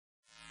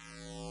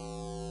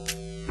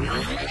It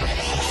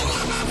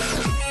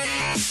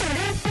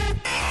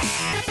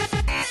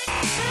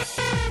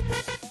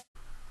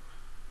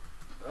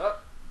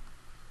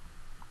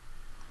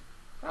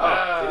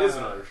is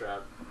another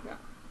trap.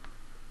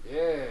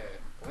 Yeah,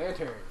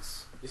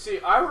 lanterns. You see,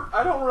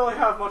 I don't really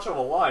have much of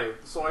a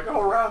life, so I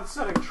go around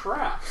setting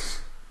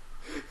traps.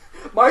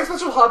 My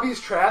special hobby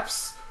is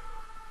traps.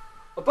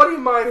 A buddy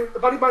of mine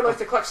likes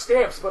to collect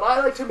stamps, but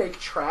I like to make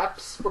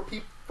traps for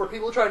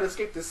people trying to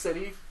escape this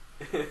city.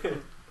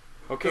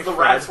 Okay, the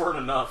rats weren't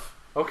enough.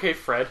 Okay,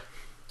 Fred.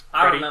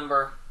 I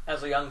remember,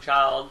 as a young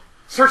child,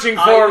 searching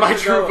for my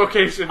true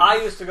vocation. I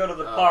used to go to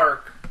the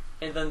park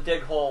and then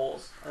dig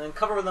holes, and then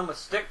cover them with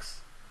sticks,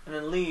 and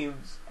then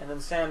leaves, and then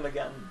sand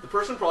again. The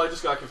person probably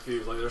just got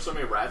confused. Like, there's so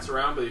many rats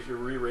around, but if you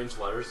rearrange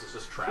letters, it's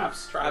just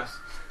traps. Traps.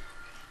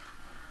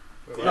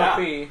 Yeah. No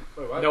P.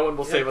 Wait, what? No one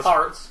will save us.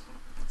 Parts.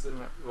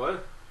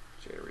 What?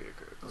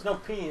 There's no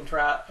P in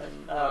rats.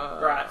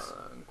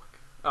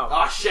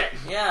 Oh, shit!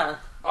 Yeah.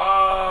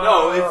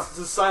 No, it's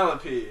a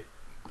silent P.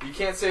 You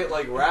can't say it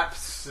like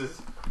raps.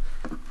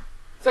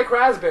 It's like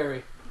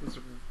raspberry. I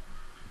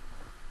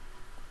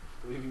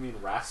believe you mean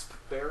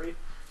raspberry?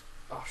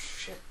 Oh,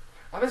 shit.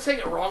 I've been saying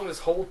it wrong this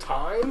whole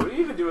time. What do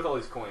you even do with all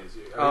these coins?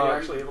 Are you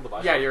actually able to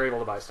buy stuff? Yeah, you're able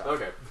to buy stuff.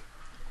 Okay.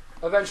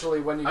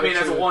 Eventually, when you I mean,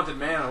 as a wanted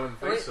man, I wouldn't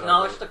think so.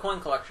 No, it's just a coin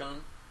collection.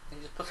 He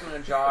just puts them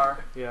in a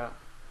jar. Yeah.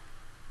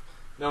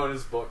 No, in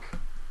his book.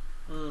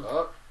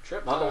 Oh,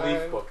 trip Not time. the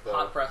leaf book, though.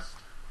 Hot pressed.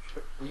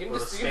 You can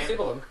With just a you can stamp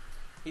staple book. them.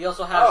 He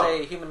also has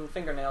a human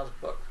fingernails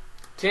book.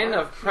 Tin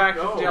of cracked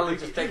jelly.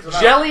 Just takes it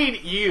out.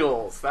 Jellied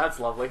eels. That's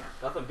lovely.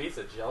 Nothing beats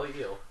a jelly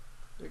eel.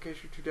 In case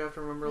you're too deaf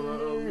to remember,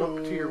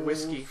 look to your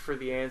whiskey for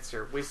the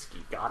answer.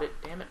 Whiskey. Got it?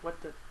 Damn it.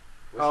 What the...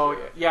 Whiskey. Oh,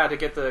 yeah, to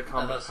get the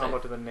combo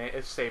safe. to the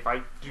it's safe.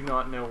 I do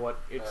not know what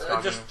it's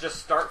talking Just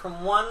start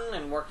from 1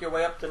 and work your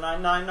way up to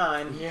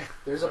 999. Yeah.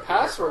 There's a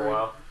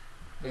password.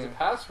 There's a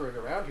password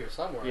around here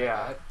somewhere.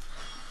 Yeah.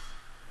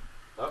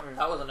 Oh.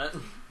 That wasn't it.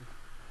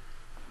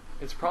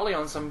 It's probably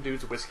on some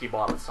dude's whiskey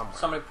bottle somewhere.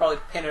 Somebody probably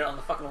pinned it on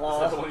the fucking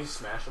wall. Is that the one you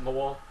smash on the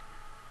wall?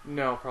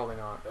 No, probably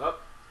not. Oh.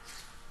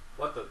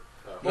 What the...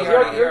 Oh, Well, Yeah,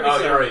 you already yeah,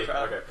 said already. it.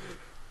 Okay.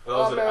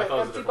 Oh, I thought it was a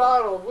empty different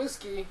bottle of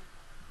whiskey.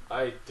 one.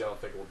 I don't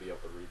think we'll be able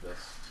to read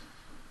this.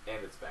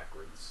 And it's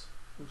backwards.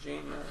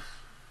 Genius.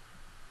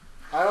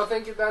 I don't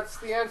think that's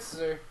the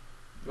answer.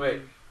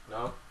 Wait.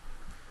 No?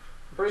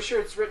 I'm pretty sure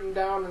it's written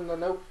down in the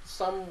note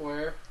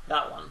somewhere.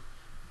 That one.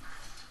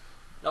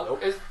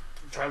 Nope.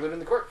 Try looting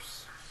the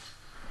corpse.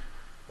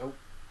 Nope.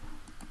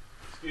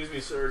 Excuse me,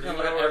 sir. Do You you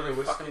look know at where every the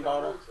whiskey fucking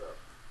bottle. numbers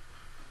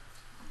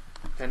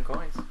are? 10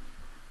 coins.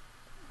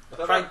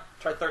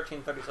 Try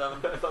 1337.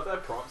 I thought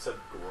that prompt said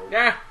gross.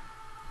 Yeah.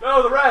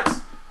 No, the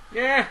rats!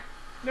 Yeah.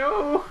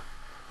 No.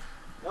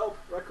 No,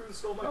 raccoon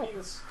stole my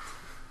penis.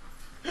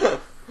 God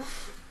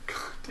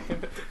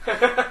damn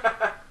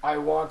it. I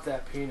want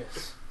that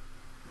penis.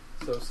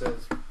 So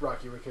says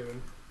Rocky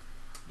Raccoon.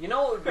 You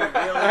know what would be really...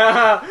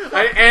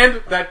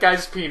 And that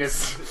guy's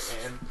penis.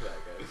 And that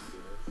guy's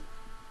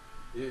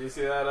penis. You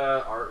see that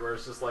art where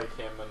it's just like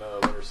him and a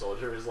Winter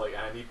Soldier is like,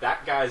 I need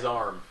that guy's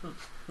arm.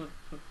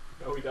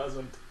 No, he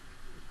doesn't.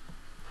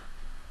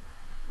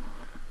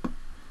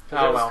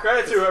 Oh, well.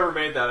 Credit to whoever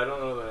made that. I don't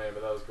know the name,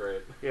 but that was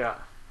great. Yeah.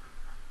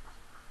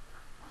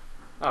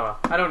 Oh well.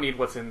 I don't need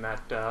what's in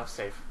that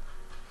safe.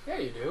 Yeah,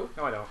 you do.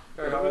 No, I don't.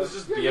 It was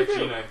just Yeah, you do.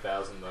 BFG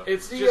 9000 though.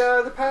 It's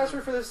The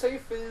password for the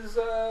safe is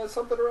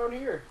something around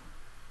here.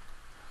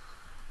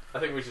 I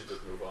think we should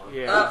just move on.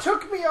 Yeah. It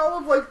took me all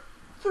of like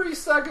 3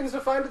 seconds to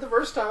find it the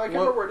first time. I can't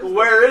remember where it is.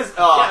 Where is?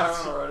 I can't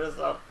remember where it is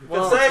though.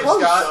 Well, Good save,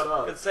 close. Scott. Shut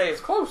up. Good save.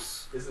 It's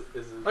close. Is it?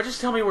 Oh, just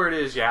tell me where it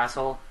is, you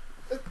asshole.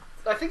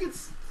 I think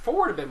it's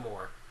forward a bit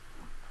more.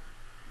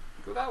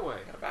 Go that way.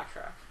 Gotta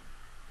backtrack.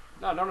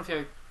 No, I don't know if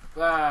you...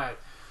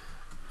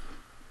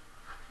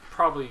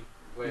 probably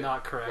Wait,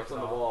 not correct what's at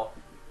on the all. wall?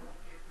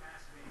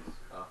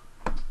 Oh.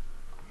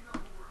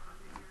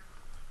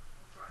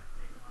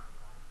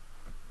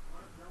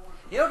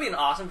 You know what would be an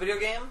awesome video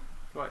game?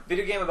 What?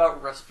 Video game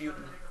about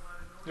Rasputin.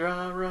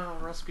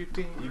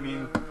 Rasputin. You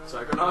mean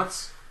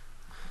Psychonauts?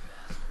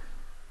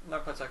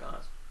 Never played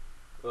Psychonauts.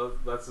 Well,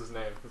 that's his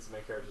name. That's the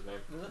main character's name.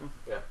 Is it?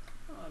 Yeah.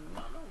 Oh, I did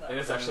not know that. And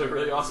it's actually a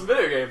really awesome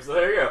video game, so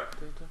there you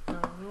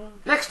go.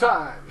 Next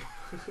time!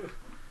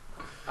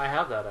 I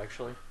have that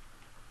actually.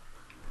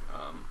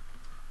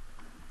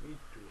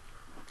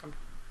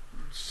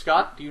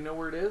 Scott, do you know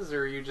where it is,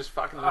 or are you just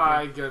fucking?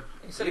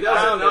 He said He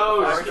doesn't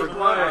know. I Just keep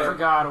playing. I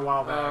forgot a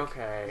while back.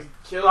 Okay.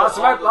 Last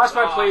time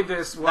I played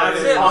this was...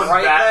 That's it, on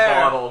right that there.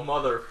 bottle,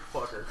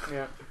 motherfucker.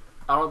 Yeah.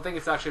 I don't think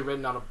it's actually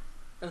written on a...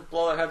 Just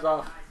blow their heads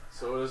off.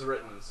 So it is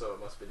written, so it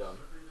must be done.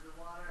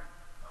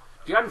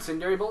 Do you have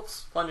incendiary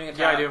bolts? Plunging attack.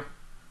 Yeah, I do.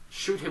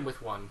 Shoot him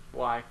with one.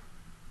 Why?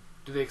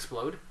 Do they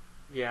explode?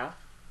 Yeah.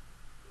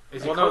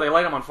 Is Well, he no, they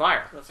light him on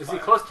fire. That's Is fire.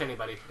 he close to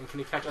anybody? And can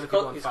he catch other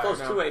people on He's fire? close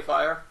No. to a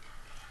fire.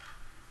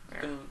 You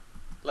Yeah. can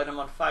light him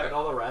on fire. And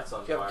all the rats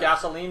on Do you fire. have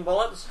gasoline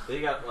bullets?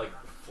 They got like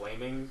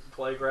flaming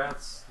plague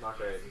rats. Not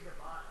great.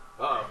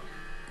 Uh oh.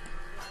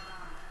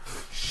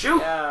 Shoot!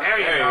 Yeah. There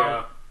you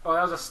go. Oh,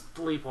 that was a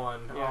sleep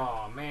one. Yeah.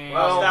 Oh, man.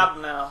 Well- Stab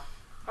him now.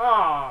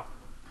 Oh,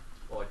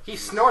 Well, he jeez.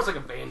 snores like a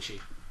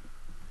banshee.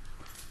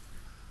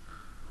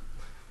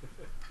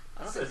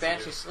 I don't Says think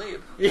Banshee you.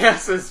 sleep.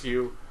 Yes, as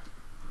you.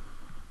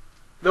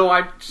 Though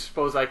I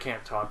suppose I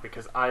can't talk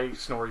because I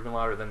snore even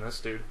louder than this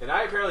dude. And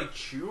I apparently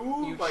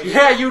chew. You like,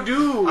 Yeah, you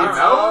do. I don't It's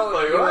know. out?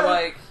 Like, you were what?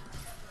 like,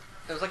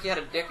 it was like you had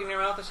a dick in your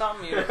mouth or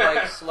something. You were like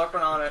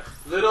slurping on it.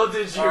 Little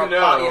did you Or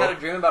know. you had a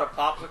dream about a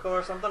popsicle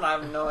or something. I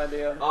have no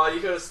idea. Oh, you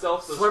could have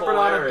stealthed this Slurping whole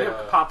on area. a dip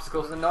It was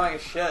popsicle. annoying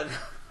as shit.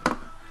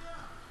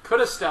 Could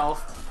have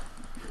stealthed.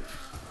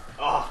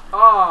 Oh,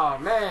 Oh,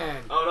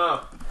 man.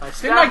 oh I Didn't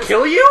stabbed I this-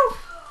 kill you?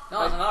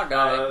 No, there's another no.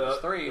 guy. There's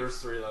three. There's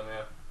three of them,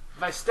 yeah.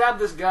 If I stabbed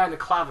this guy in the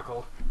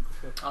clavicle.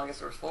 Oh, I guess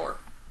there was four.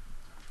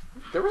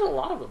 There was a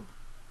lot of them.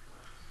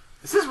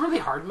 Is this really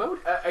hard mode?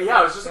 Yeah,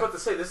 I was just about to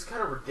say, this is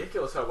kind of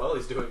ridiculous how well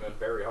he's doing on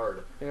very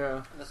hard.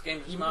 Yeah. This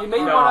game's just You, not you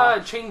may No.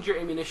 want to change your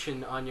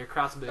ammunition on your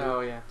crossbow. Oh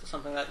yeah. to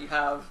something that you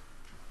have.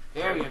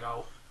 There you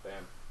go. Damn.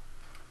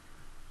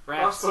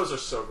 Rats. Crossbows are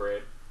so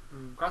great.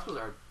 Crossbows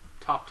are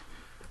topped.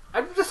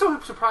 I'm just so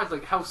surprised,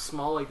 like how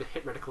small like the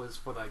hit reticle is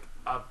for like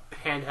a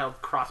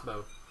handheld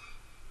crossbow.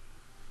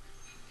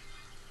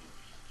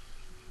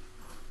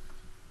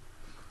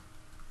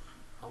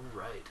 All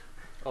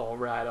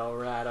right. All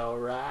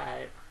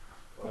right.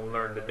 We'll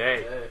learn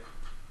today.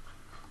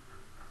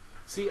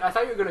 See, I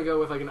thought you were gonna go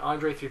with like an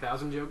Andre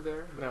 3000 joke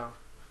there. No.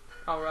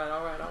 All right.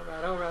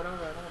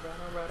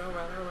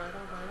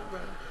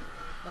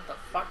 What the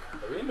fuck?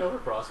 Are we in Nova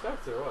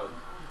Prospect or what?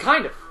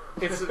 Kind of.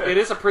 It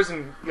is a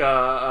prison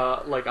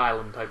like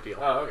island type deal.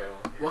 Oh, okay.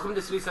 Well, Welcome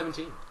to City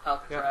 17.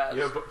 Alcatraz.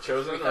 you have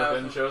chosen or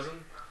 3000. been chosen?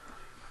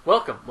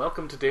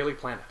 Welcome to Daily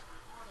Planet.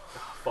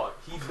 Fuck.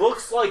 He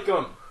looks like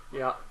him.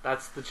 Yeah,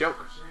 that's the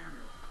joke.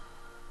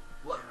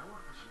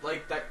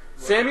 Like that.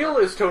 Samuel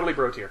is totally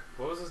bro tier.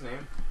 What was his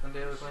name on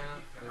Daily Planet?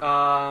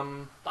 I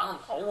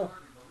don't know.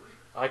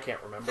 I can't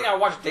I remember. think I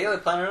watched Daily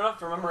Planet enough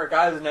to remember a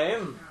guy's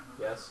name.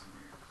 Yes.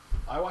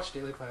 I watch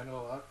Daily Planet a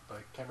lot, but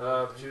I can't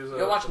remember. Choose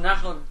You watch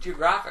National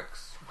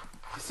Geographics.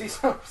 See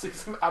some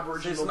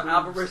Aboriginal. See some boobs.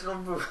 Aboriginal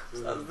movies.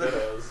 That's the-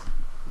 videos.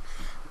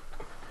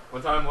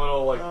 One time,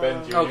 little like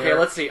Ben Jr. Okay,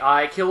 let's see.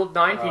 I killed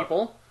 9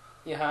 people.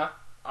 Yeah.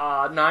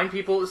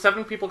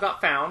 7 people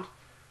got found.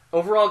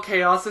 Overall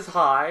chaos is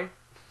high.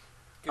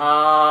 Good.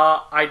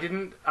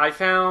 I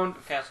found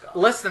Cascade.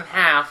 less than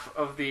half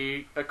of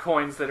the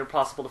coins that are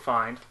possible to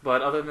find,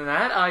 but other than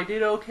that, I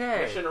did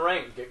okay. Mission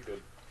rank, get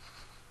good.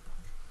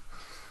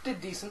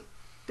 Did decent.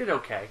 Did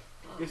okay.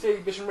 You say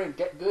mission rank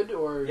get good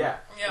or Yeah.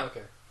 Yeah.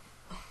 Okay.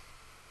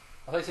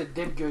 I thought you said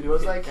did good. It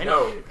was like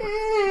No.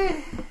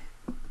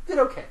 did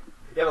okay.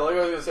 Yeah, but like I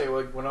was gonna say,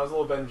 like when I was a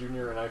little Ben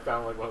Jr. and I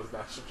found like one of those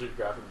National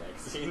Geographic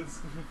magazines,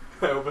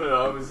 I opened it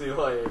up and see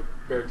like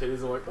bare titties.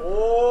 I'm like,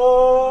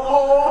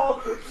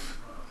 oh,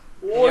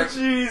 Your-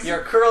 jeez.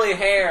 Your curly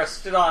hair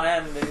stood on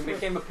end and you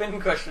became a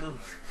pincushion.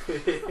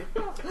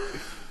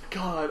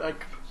 God,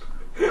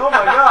 Oh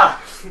my god!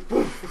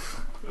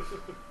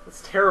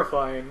 that's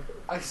terrifying.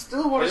 I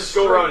still I want to just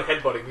go around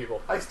headbutting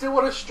people. I still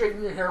want to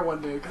straighten your hair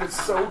one day because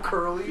it's so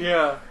curly.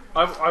 Yeah,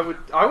 I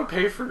would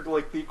pay for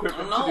like the I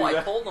equipment don't to know. do I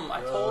that. told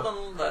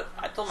them that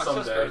I told my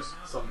sisters.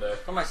 Someday.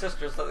 Told my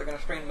sisters that they're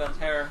gonna straighten Ben's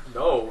hair.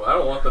 No, I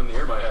don't want them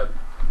near my head.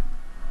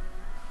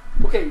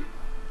 Okay,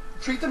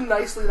 treat them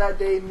nicely that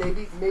day.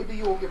 Maybe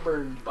you won't get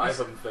burned. Buy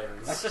some My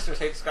things. sisters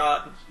hate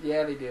Scott.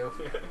 Yeah, they do.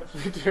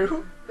 You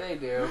do? They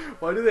do.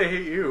 Why do they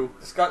hate you?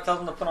 Scott tells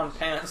them to put on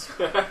pants.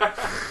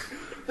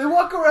 They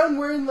walk around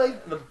wearing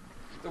like The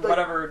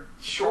whatever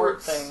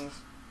short shorts. things.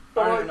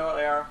 I don't even know what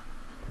they are.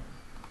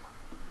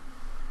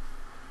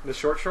 The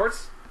short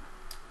shorts?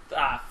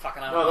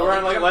 Fucking I don't No, know. they're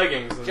wearing like Gym-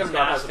 leggings, and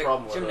Scott has a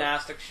problem with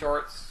gymnastic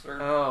shorts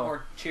or, Oh.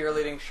 or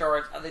cheerleading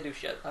shorts. They do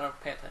shit. I don't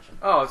pay attention.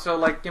 Oh, so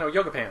like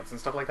yoga pants and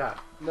stuff like that.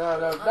 no, I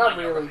not like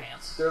yoga really.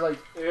 pants. They're like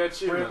it. Yeah,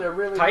 achievement. they're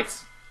really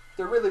Tights?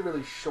 They're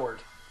really short.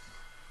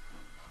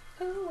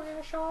 Who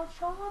wear short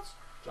shorts?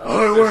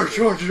 I wear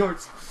short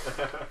shorts.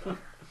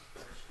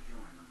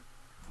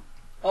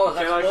 Oh, is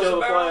that Can I kill explosive the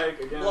barrel?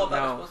 flag again? Blow up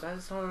that No, explosive-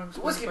 that's not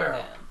an Whiskey barrel.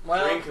 Man.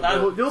 Well, Drink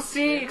that, You'll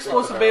see Yeah.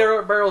 explosive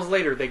barrels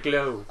later. They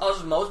glow. oh, this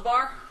is Moe's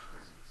bar?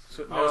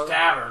 So, Moe's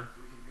Tavern.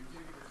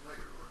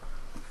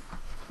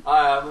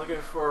 I'm looking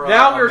for.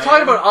 Now we a were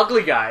talking man- about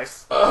ugly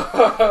guys.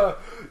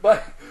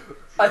 But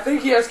I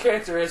think he has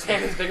cancer. His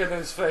hand is bigger than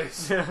his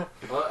face.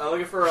 Well, I'm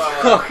looking for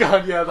Oh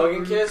god, yeah. Hug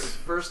and Kiss.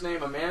 First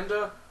name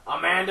Amanda.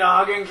 Amanda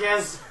Hug and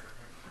Kiss.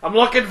 I'm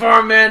looking for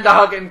Amanda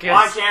Hug and Kiss.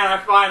 Why can't I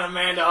find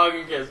Amanda Hug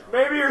and Kiss?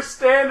 Maybe your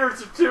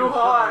standards are too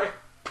high.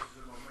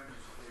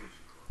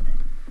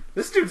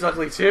 This dude's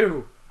ugly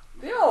too.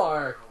 They all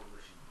are.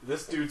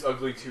 This dude's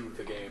ugly too.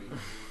 The game.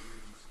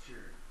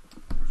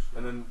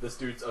 And then this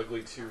dude's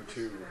ugly too.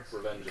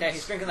 Revenge. Okay,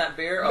 he's drinking that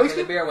beer. Makes Okay,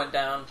 the me- beer went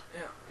down.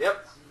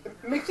 Yep.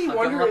 It makes me I'll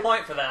give him wonder. a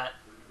point for that.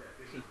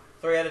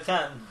 3 out of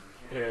 10.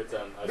 Yeah, it's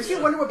done. Makes me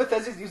wonder what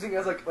Bethesda's using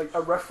as like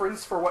a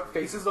reference for what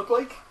faces look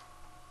like.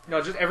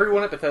 No, just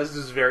everyone at Bethesda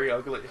is very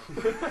ugly.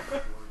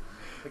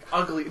 Like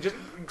ugly, just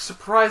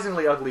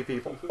surprisingly ugly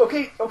people.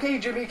 Okay,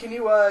 Jimmy, can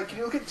you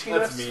look at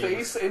Tina's That's mean.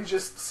 face and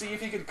just see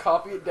if you can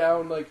copy it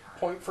down like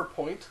point for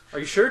point? Are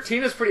you sure?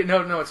 Tina's pretty.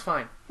 No, it's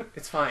fine.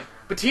 It's fine.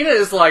 But Tina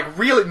is like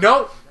really.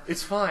 No,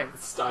 it's fine.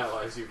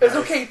 Stylize you guys. It's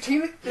okay,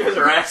 Tina. You guys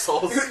are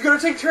assholes. You're gonna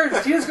take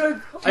turns. Tina's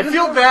gonna. I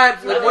feel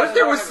bad. Like, what if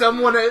there was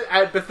someone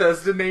at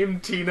Bethesda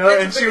named Tina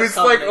It's a and she bigger was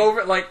like company.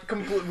 over, like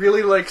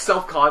really like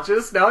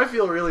self-conscious? Now I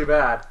feel really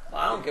bad.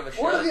 I don't give a shit.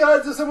 What are the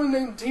odds that someone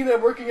named Tina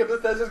working at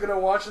Bethesda is gonna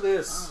watch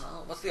this? I don't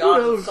know. What's the Who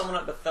odds knows? that someone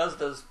at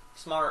Bethesda's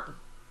smart?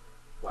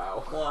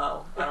 Wow.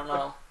 Wow, I don't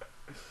know.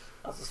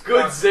 That's a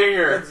Good smart-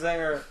 zinger. Good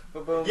zinger.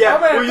 Ba-boom. Yeah, Oh,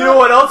 man, well, you know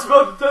what else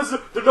about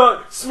Bethesda? They're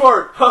not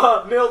smart.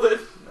 Haha, nailed it.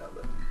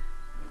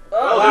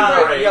 Oh, Wow.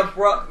 wow. break. Yeah,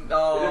 bro.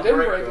 No. It didn't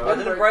break. break, It though. Oh, didn't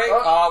did it break. break?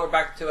 Oh. Oh, we're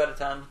back to 2 out of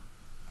 10.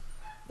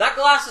 That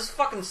glass is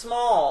fucking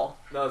small.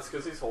 No, it's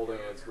because he's holding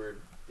it. It's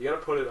weird. You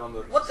gotta put it on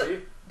the... What the- See?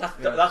 That's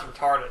Yeah. that's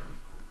retarded.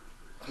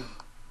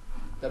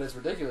 That is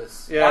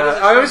ridiculous. Yeah, Why does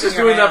it I was shrink just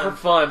in your doing that for hand?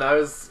 fun. I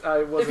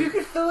If wasn't. you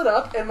could fill it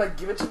up and like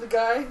give it to the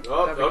guy,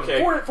 Oh, That'd be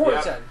okay. 4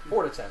 Yeah. to 10.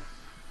 4 to 10.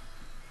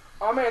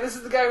 Oh man, this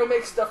is the guy who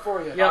makes stuff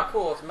for you. Yeah. Oh,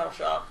 cool. It's a metal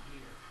shop.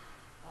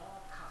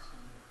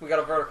 We got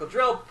a vertical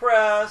drill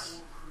press.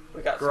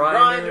 We got some Grinder.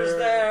 grinders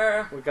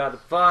there. We got a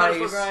Pedestal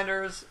vice.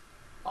 grinders.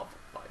 Oh,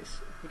 vice.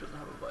 Who doesn't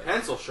have a vice?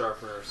 Pencil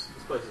sharpeners.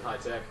 This place is high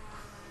tech.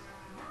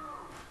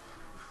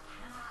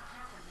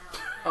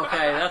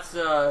 Okay, that's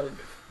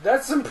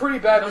That's some pretty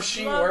bad That's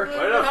machine not work. good.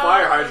 Why did a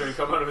fire hydrant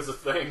come out of as a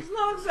thing? It's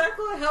not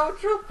exactly how a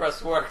drill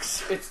press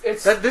works. It's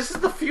This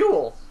is the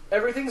fuel.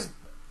 everything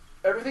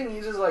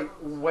uses like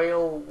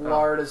whale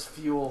lard as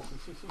fuel.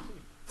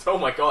 Oh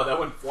my god, that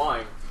went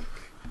flying.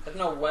 There's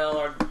no well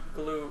or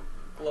glue,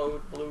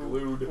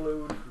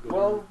 Glued.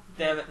 Well,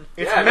 Damn it.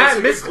 It's Yeah, ma- that's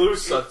a good mys- glue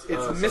It's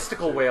mystical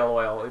substitute. whale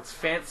oil. It's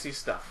fancy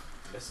stuff.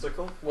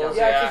 Mystical? Well,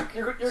 yeah, 'cause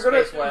you're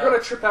gonna Space whale. you're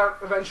gonna trip out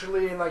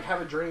eventually and like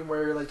have a dream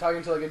where you're like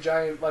talking to like a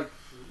giant like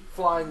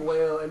flying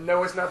whale and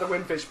no, it's not the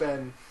Windfish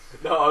Ben.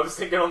 No, I was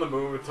thinking on the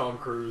moon with Tom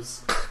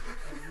Cruise.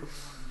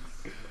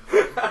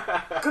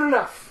 Good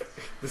enough.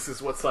 This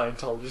is what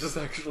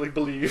Scientologists actually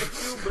believe.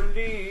 You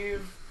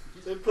believe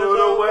they put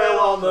a whale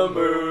on the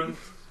moon.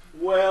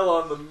 Whale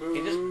on the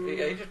moon.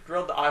 He just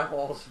drilled the eye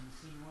holes.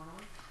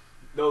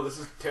 No, this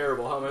is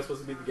terrible. How am I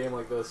supposed to beat the game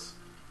like this?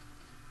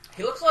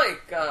 He looks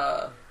like,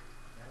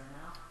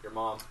 Your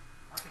mom.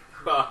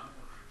 let's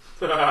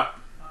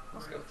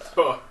go with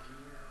that.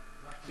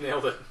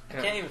 Nailed it. I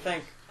can't even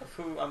think of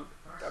who, a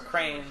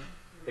crane.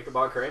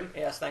 Ichabod Crane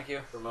Yes, thank you.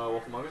 from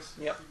Wolf Among Us?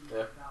 Yep. Yeah.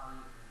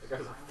 That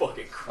guy's a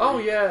fucking creep. Oh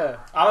yeah,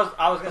 I was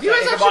gonna You say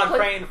guys Ichabod actually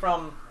play- Crane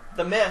from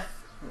the myth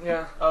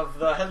yeah. of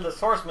the Headless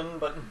Horseman,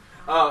 but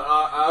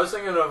I was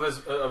thinking of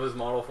his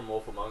model from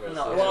Wolf Among Us.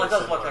 no, It's well, really it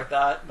does look similar. like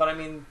that, but I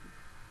mean,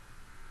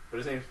 But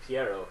his name's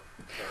Piero.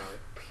 Apparently.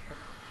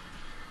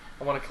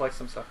 I want to collect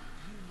some stuff.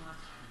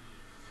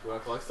 You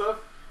want to collect stuff?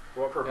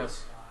 For what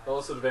purpose? Let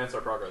us advance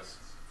our progress.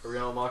 Are we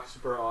gonna unlock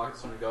super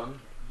awesome gun?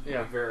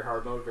 Yeah. Like very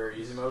hard mode,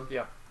 very easy mode.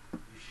 Yeah.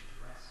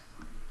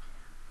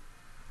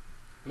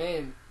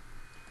 Man,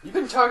 you've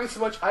been talking so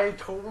much, I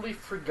totally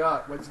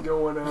forgot what's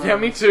going on. Yeah,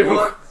 me too.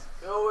 What's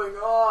going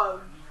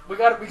on? We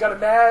got a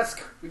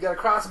mask. We got a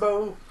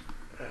crossbow.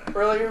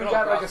 Earlier we Good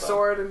got old like a crossbow.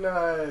 sword and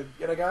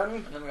a gun.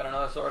 and then we got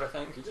another sword, I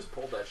think. He just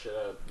pulled that shit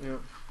out. Yeah.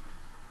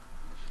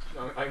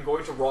 I'm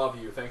going to rob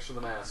you thanks to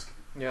the mask.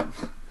 Yeah.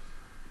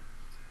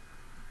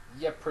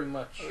 Yeah, pretty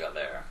much. What we got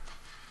there?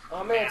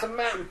 Oh man, it's a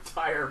map.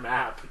 Entire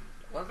map.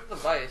 What's the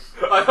device?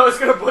 I thought I was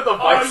gonna put the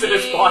vice in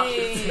his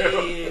pocket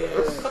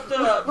too. Put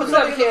the Put something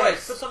that in the can.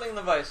 vice. Put something in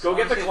the vice. Go I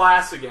get the wanna see-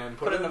 glass again. Put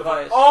Put it in in the the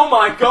vice. Oh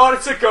my god,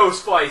 it's a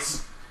ghost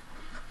vice.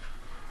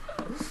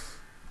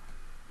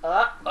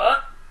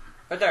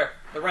 Right there,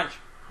 the wrench.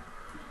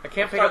 I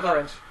can't pick up the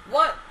wrench.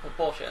 What? Well,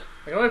 bullshit.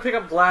 I can only pick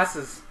up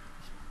glasses.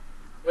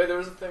 Wait, there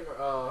was a thing.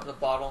 The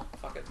bottle.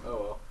 Fuck it.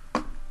 Oh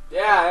well.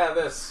 Yeah,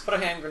 this. Put a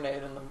hand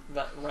grenade in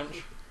that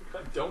wrench. I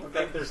don't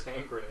think there's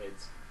hand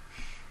grenades.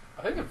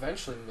 I think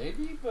eventually,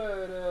 maybe,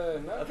 but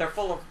no. They're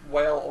full of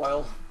whale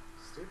oil.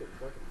 Stupid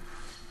fucking.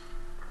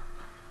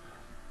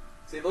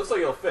 See, it looks like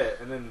it'll fit,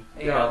 and then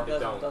Yeah, it it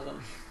doesn't.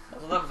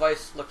 don't. That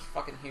vice looks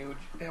fucking huge.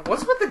 Yeah,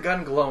 what's with the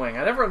gun glowing?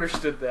 I never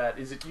understood that.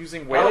 Is it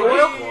using Whale whale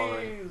oil? oil?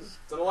 Glowing.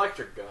 It's an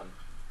electric gun.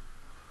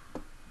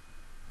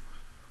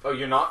 Oh,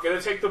 you're not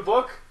gonna take the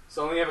book?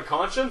 So only have a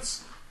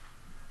conscience?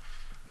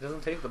 It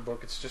doesn't take the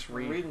book. It's just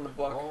read. Reading the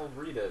book. I'll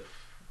read it.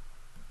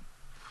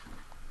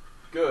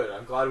 Good.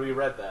 I'm glad we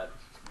read that.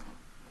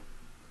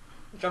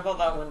 Jump out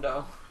that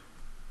window.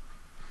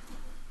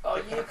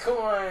 Oh yeah,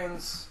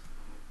 coins.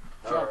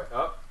 All right.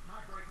 Oh,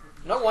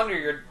 No wonder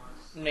your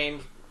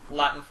name's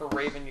Latin for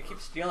raven. You keep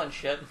stealing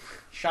shit.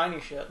 Shiny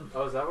shit.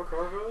 oh, is that what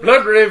Corvo is?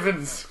 Blood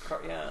ravens.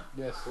 Yeah.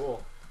 Yes.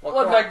 Cool. Well,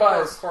 Blood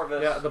magpies.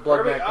 Corvus. Yeah, the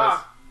blood Kirby-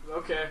 magpies.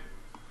 Okay.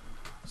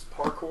 Just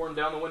parkouring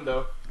down the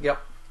window. Yep.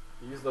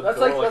 Use the That's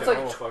door like- like that's a like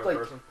normal tw- fucking like-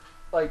 person.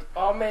 Like,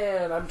 oh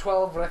man, I'm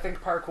 12 and I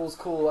think parkour's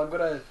cool. I'm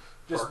gonna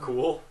just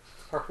Parkour.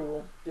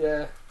 Parkour.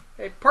 yeah.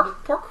 Hey,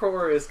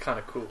 parkour is kind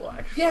of cool,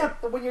 actually. Yeah,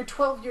 but when you're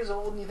 12 years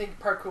old and you think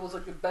parkour is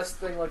like the best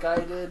thing, like I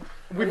did,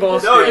 We and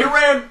both you No, did. you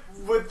ran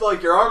with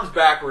like your arms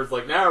backwards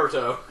like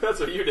Naruto. That's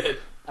what you did.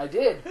 I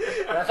did,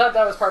 and I thought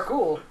that was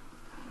parkour.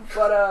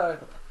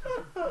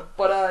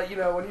 But you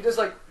know, when you just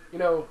like, you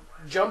know,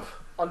 jump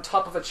on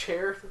top of a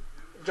chair,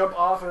 jump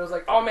off, and it was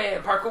like, oh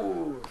man,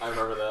 parkour. I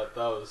remember that.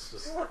 That was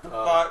just. What the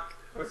fuck?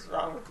 What's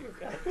wrong with you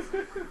guys?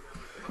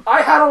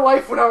 I had a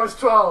life when I was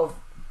 12.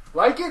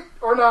 Like it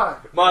or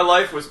not? My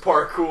life was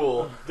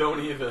parkour.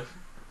 Don't even.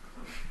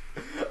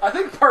 I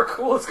think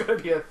parkour is going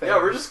to be a thing. Yeah,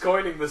 we're just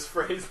coining this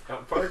phrase now.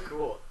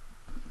 Parkour.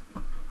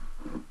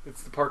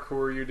 It's the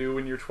parkour you do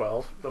when you're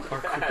 12. The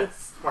parkour.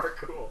 Yes,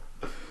 parkour.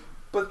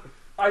 But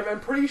I'm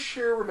pretty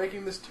sure we're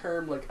making this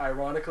term, like,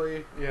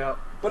 ironically. Yeah.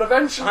 But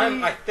eventually...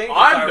 I think it's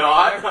I'm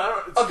not. ironic. I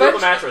don't. It's still the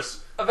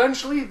mattress.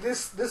 Eventually,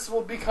 this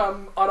will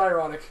become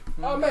unironic.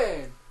 Oh,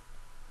 man.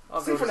 I'll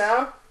See, go for to-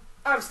 now,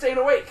 I'm staying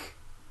awake.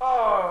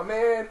 Oh,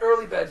 man,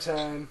 early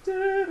bedtime.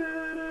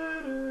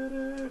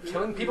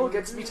 Killing people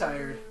gets me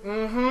tired.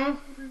 Mm-hmm.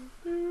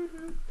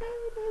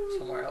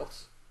 Somewhere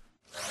else.